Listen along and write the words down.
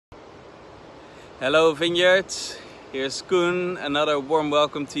Hello Vineyard, here's Koen. Another warm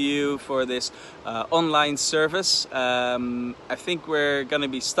welcome to you for this online service. I think we're going to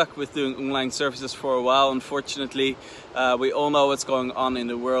be stuck with doing online services for a while, unfortunately. We all know what's going on in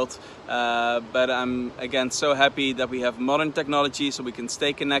the world, but I'm again so happy that we have modern technology so we can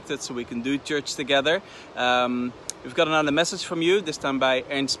stay connected, so we can do church together. We've got another message from you, this time by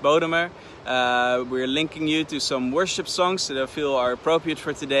Ernst. We're linking you to some worship songs that I feel are appropriate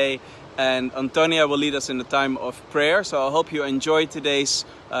for today. And Antonia will lead us in the time of prayer. So I hope you enjoy today's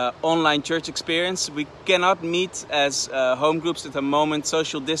online church experience. We cannot meet as home groups at the moment,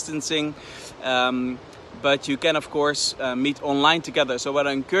 social distancing. But you can, of course, meet online together. So what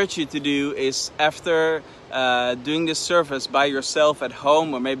I encourage you to do is after doing this service by yourself at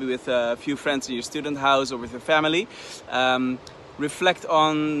home, or maybe with a few friends in your student house or with your family, reflect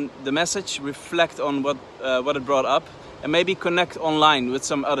on the message, reflect on what it brought up. And maybe connect online with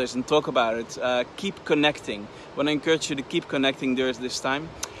some others and talk about it. Keep connecting. I want to encourage you to keep connecting during this time.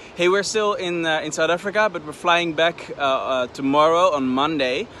 Hey, we're still in South Africa, but we're flying back tomorrow on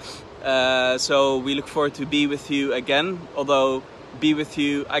Monday. So we look forward to be with you again. Although be with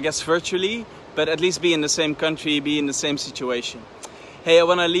you, I guess, virtually, but at least be in the same country, be in the same situation. Hey, I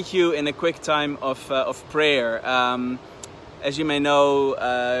want to lead you in a quick time of prayer. As you may know,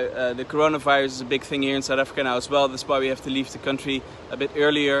 the coronavirus is a big thing here in South Africa now as well. That's why we have to leave the country a bit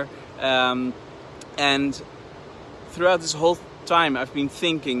earlier. And throughout this whole time, I've been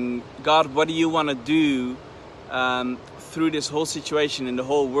thinking, God, what do you want to do through this whole situation in the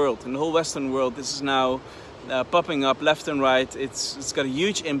whole world, in the whole Western world? This is now popping up left and right. It's got a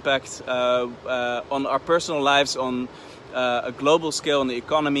huge impact on our personal lives, on a global scale, on the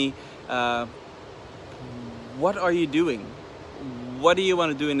economy. What are you doing? What do you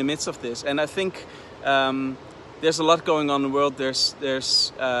want to do in the midst of this? And I think there's a lot going on in the world. There's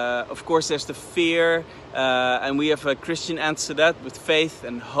of course, there's the fear, and we have a Christian answer to that with faith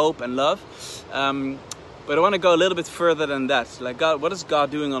and hope and love. But I want to go a little bit further than that. Like, God, what is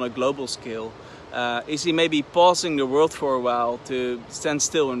God doing on a global scale? Is He maybe pausing the world for a while to stand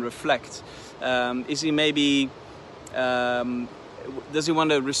still and reflect? Is He maybe does He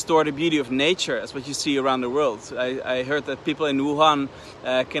want to restore the beauty of nature, as what you see around the world? I heard that people in Wuhan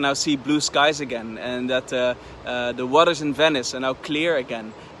can now see blue skies again, and that the waters in Venice are now clear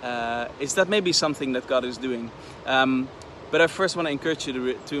again. Is that maybe something that God is doing? But I first want to encourage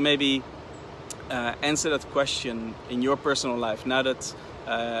you to maybe answer that question in your personal life. Now that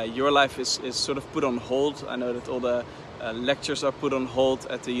your life is sort of put on hold. I know that all the lectures are put on hold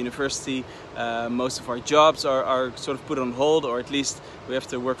at the university. Most of our jobs are sort of put on hold, or at least we have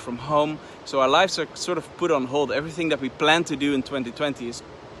to work from home. So our lives are sort of put on hold. Everything that we plan to do in 2020 is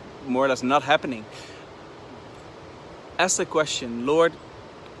more or less not happening. Ask the question, Lord,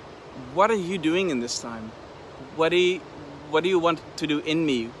 what are you doing in this time? What do you want to do in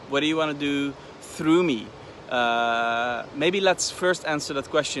me? What do you want to do through me? Maybe let's first answer that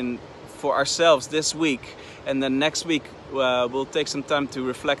question for ourselves this week, and then next week we'll take some time to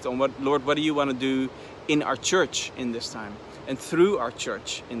reflect on what do you want to do in our church in this time, and through our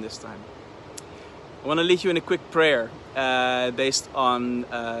church in this time. I want to lead you in a quick prayer based on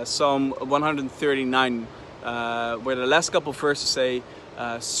Psalm 139, where the last couple verses say,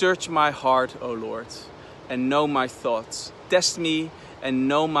 "Search my heart, O Lord, and know my thoughts. Test me and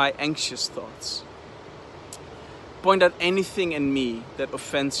know my anxious thoughts. Point out anything in me that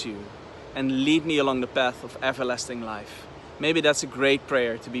offends you, and lead me along the path of everlasting life." Maybe that's a great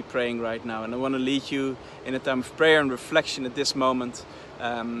prayer to be praying right now. And I want to lead you in a time of prayer and reflection at this moment,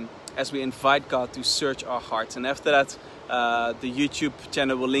 as we invite God to search our hearts. And after that, the YouTube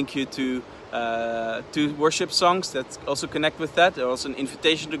channel will link you to two worship songs that also connect with that. They're also an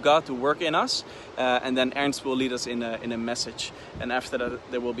invitation to God to work in us. And then Ernst will lead us in a message. And after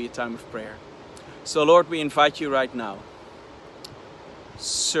that, there will be a time of prayer. So Lord, we invite you right now.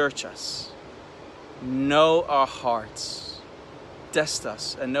 Search us, know our hearts, test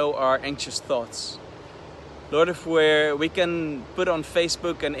us, and know our anxious thoughts. Lord, if we can put on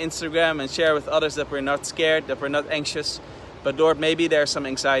Facebook and Instagram and share with others that we're not scared, that we're not anxious, but Lord, maybe there's some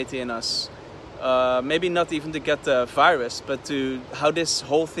anxiety in us. Maybe not even to get the virus, but to how this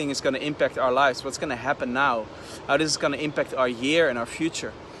whole thing is going to impact our lives, what's going to happen now, how this is going to impact our year and our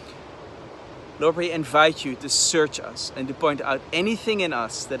future. Lord, we invite you to search us and to point out anything in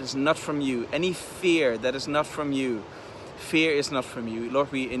us that is not from you, any fear that is not from you. Fear is not from you.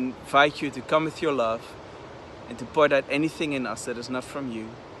 Lord, we invite you to come with your love and to point out anything in us that is not from you,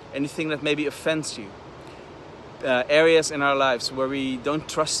 anything that maybe offends you, areas in our lives where we don't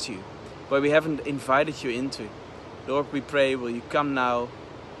trust you, where we haven't invited you into. Lord, we pray, will you come now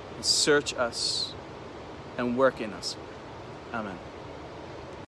search us, and work in us. Amen.